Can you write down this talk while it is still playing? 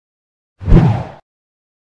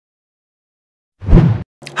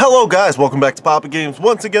Hello guys, welcome back to POPnGAMES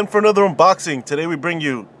once again for another unboxing. Today we bring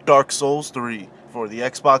you Dark Souls 3 for the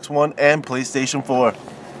Xbox One and PlayStation 4.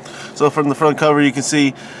 So from the front cover you can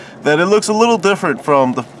see that it looks a little different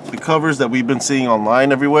from the covers that we've been seeing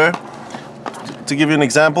online everywhere. To give you an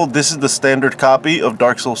example, this is the standard copy of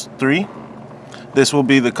Dark Souls 3. This will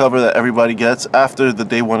be the cover that everybody gets after the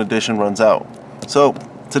Day 1 edition runs out. So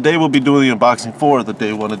today we'll be doing the unboxing for the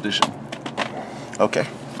Day 1 edition. Okay.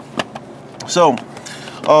 So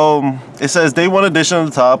it says Day 1 edition on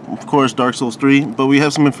the top, of course Dark Souls 3, but we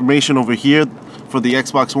have some information over here for the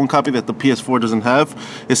Xbox One copy that the PS4 doesn't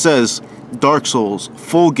have. It says Dark Souls,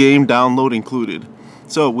 full game download included.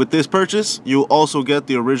 So with this purchase, you'll also get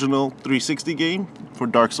the original 360 game for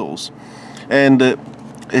Dark Souls. And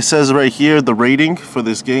it says right here the rating for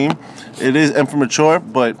this game. It is M for mature,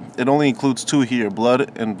 but it only includes two here,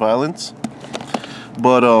 blood and violence.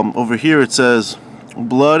 But over here it says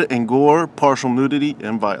blood and gore, partial nudity,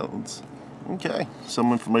 and violence. Okay,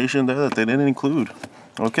 some information there that they didn't include.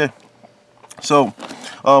 Okay, so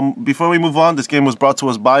before we move on, this game was brought to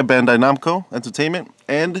us by Bandai Namco Entertainment,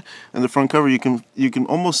 and in the front cover you can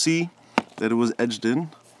almost see that it was edged in.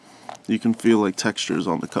 You can feel like textures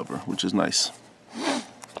on the cover, which is nice.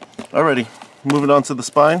 Alrighty, moving on to the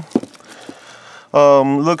spine.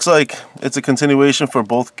 Looks like it's a continuation for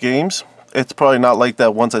both games. It's probably not like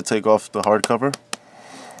that once I take off the hardcover.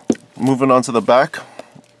 Moving on to the back,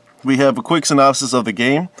 we have a quick synopsis of the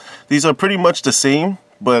game. These are pretty much the same,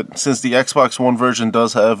 but since the Xbox One version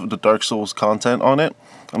does have the Dark Souls content on it,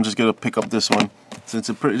 I'm just going to pick up this one, since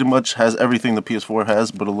it pretty much has everything the PS4 has,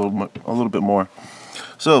 but a little bit more.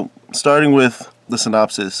 So, starting with the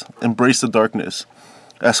synopsis, embrace the darkness.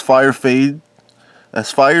 As fires fade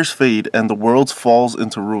and the world falls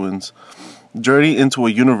into ruins, journey into a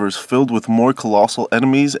universe filled with more colossal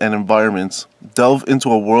enemies and environments. Delve into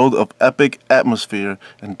a world of epic atmosphere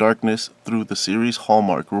and darkness through the series'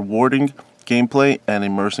 hallmark, rewarding gameplay and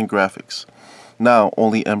immersing graphics. Now,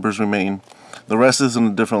 only embers remain. The rest is in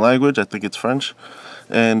a different language. I think it's French.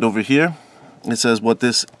 And over here, it says what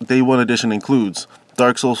this Day 1 edition includes.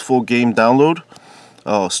 Dark Souls full game download,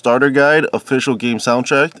 starter guide, official game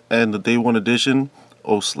soundtrack, and the Day 1 edition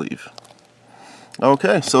O-sleeve.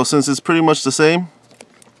 Okay, so since it's pretty much the same,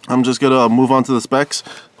 I'm just going to move on to the specs.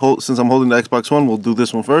 Since I'm holding the Xbox One, we'll do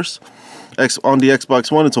this one first. On the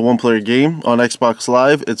Xbox One, it's a one-player game. On Xbox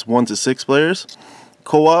Live, it's 1 to 6 players.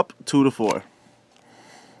 Co-op, 2 to 4.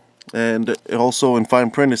 And also in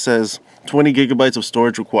fine print, it says 20 gigabytes of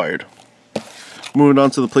storage required. Moving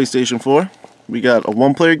on to the PlayStation 4, we got a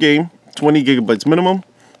one-player game, 20 gigabytes minimum,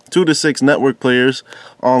 2 to 6 network players.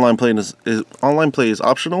 Online play is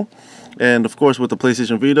optional. And of course with the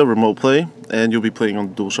PlayStation Vita, remote play, and you'll be playing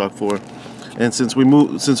on the DualShock 4. And since we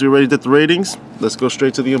already did the ratings, let's go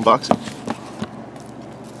straight to the unboxing.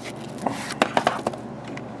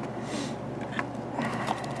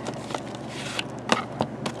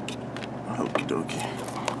 Okie dokie.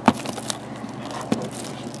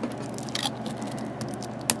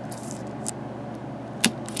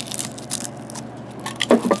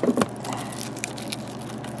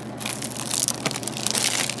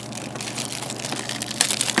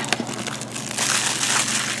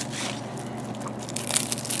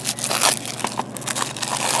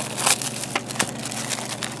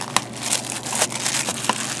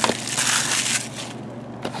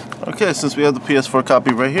 Okay, since we have the PS4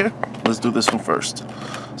 copy right here, let's do this one first.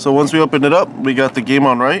 So once we open it up, we got the game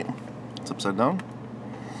on right. It's upside down.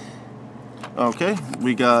 Okay,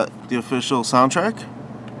 we got the official soundtrack.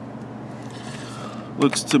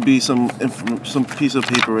 Looks to be some piece of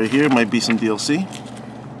paper right here. Might be some DLC.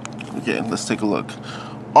 Okay, let's take a look.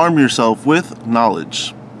 Arm yourself with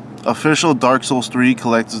knowledge. Official Dark Souls 3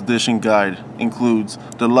 Collector's Edition Guide includes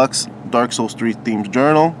deluxe Dark Souls 3 themed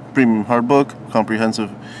journal, premium hardbook, comprehensive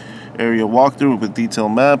area walkthrough with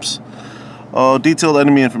detailed maps, detailed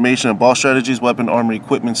enemy information and boss strategies, weapon, armor,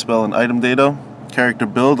 equipment, spell, and item data, character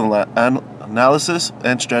build and analysis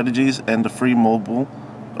and strategies, and the free mobile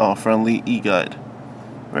friendly e-guide.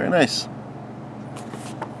 Very nice.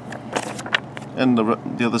 And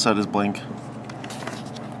the other side is blank.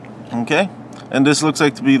 Okay, and this looks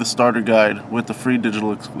like to be the starter guide with the free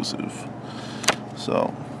digital exclusive.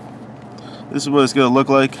 So this is what it's going to look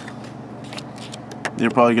like. You're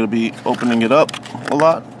probably going to be opening it up a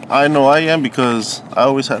lot. I know I am, because I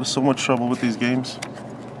always had so much trouble with these games.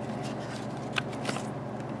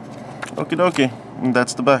 Okie dokie. And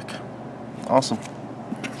that's the back. Awesome.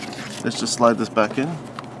 Let's just slide this back in.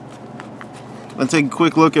 And take a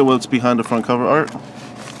quick look at what's behind the front cover art.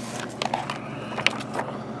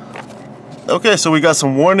 Okay, so we got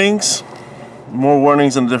some warnings. More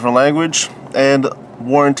warnings in a different language. And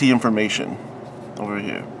warranty information over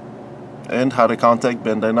here, and how to contact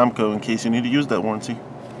Bandai Namco in case you need to use that warranty.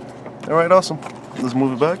 Alright, awesome. Let's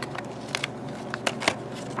move it back.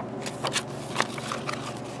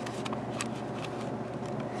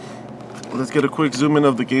 Let's get a quick zoom in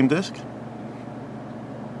of the game disc.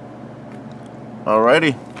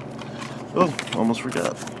 Alrighty. Oh, almost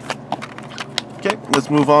forgot. Okay, let's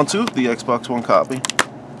move on to the Xbox One copy.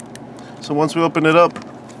 So once we open it up,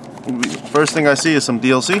 first thing I see is some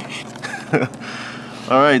DLC.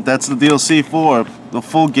 Alright, that's the DLC for the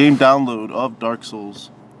full game download of Dark Souls.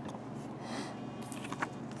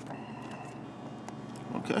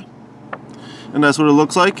 Okay. And that's what it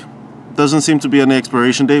looks like. Doesn't seem to be any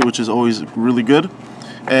expiration date, which is always really good.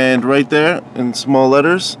 And right there in small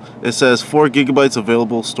letters it says 4 GB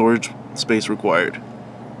available storage space required.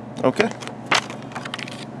 Okay,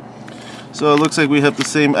 so it looks like we have the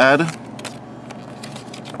same ad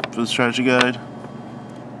for the strategy guide.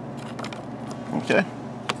 Okay,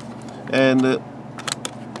 and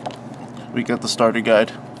we got the starter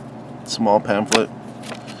guide, small pamphlet.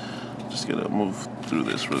 Just gonna move through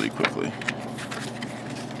this really quickly.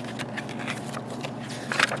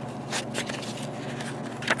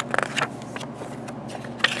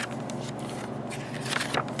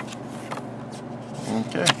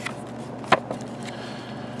 Okay.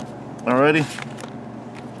 Alrighty.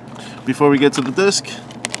 Before we get to the disc,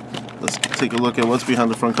 let's take a look at what's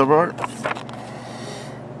behind the front cover art.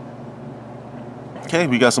 Okay,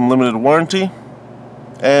 we got some limited warranty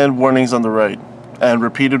and warnings on the right, and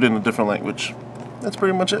repeated in a different language. That's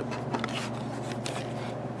pretty much it.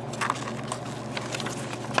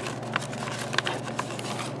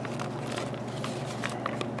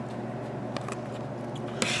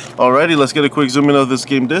 Alrighty, let's get a quick zoom in of this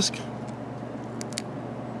game disc.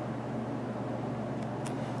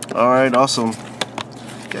 Alright, awesome.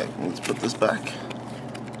 Okay, let's put this back.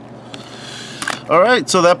 Alright,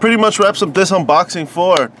 so that pretty much wraps up this unboxing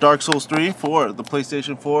for Dark Souls 3 for the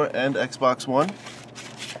PlayStation 4 and Xbox One.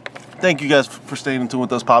 Thank you guys for staying in tune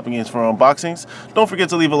with us Popping Games for our unboxings. Don't forget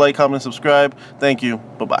to leave a like, comment, and subscribe. Thank you.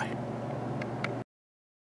 Bye-bye.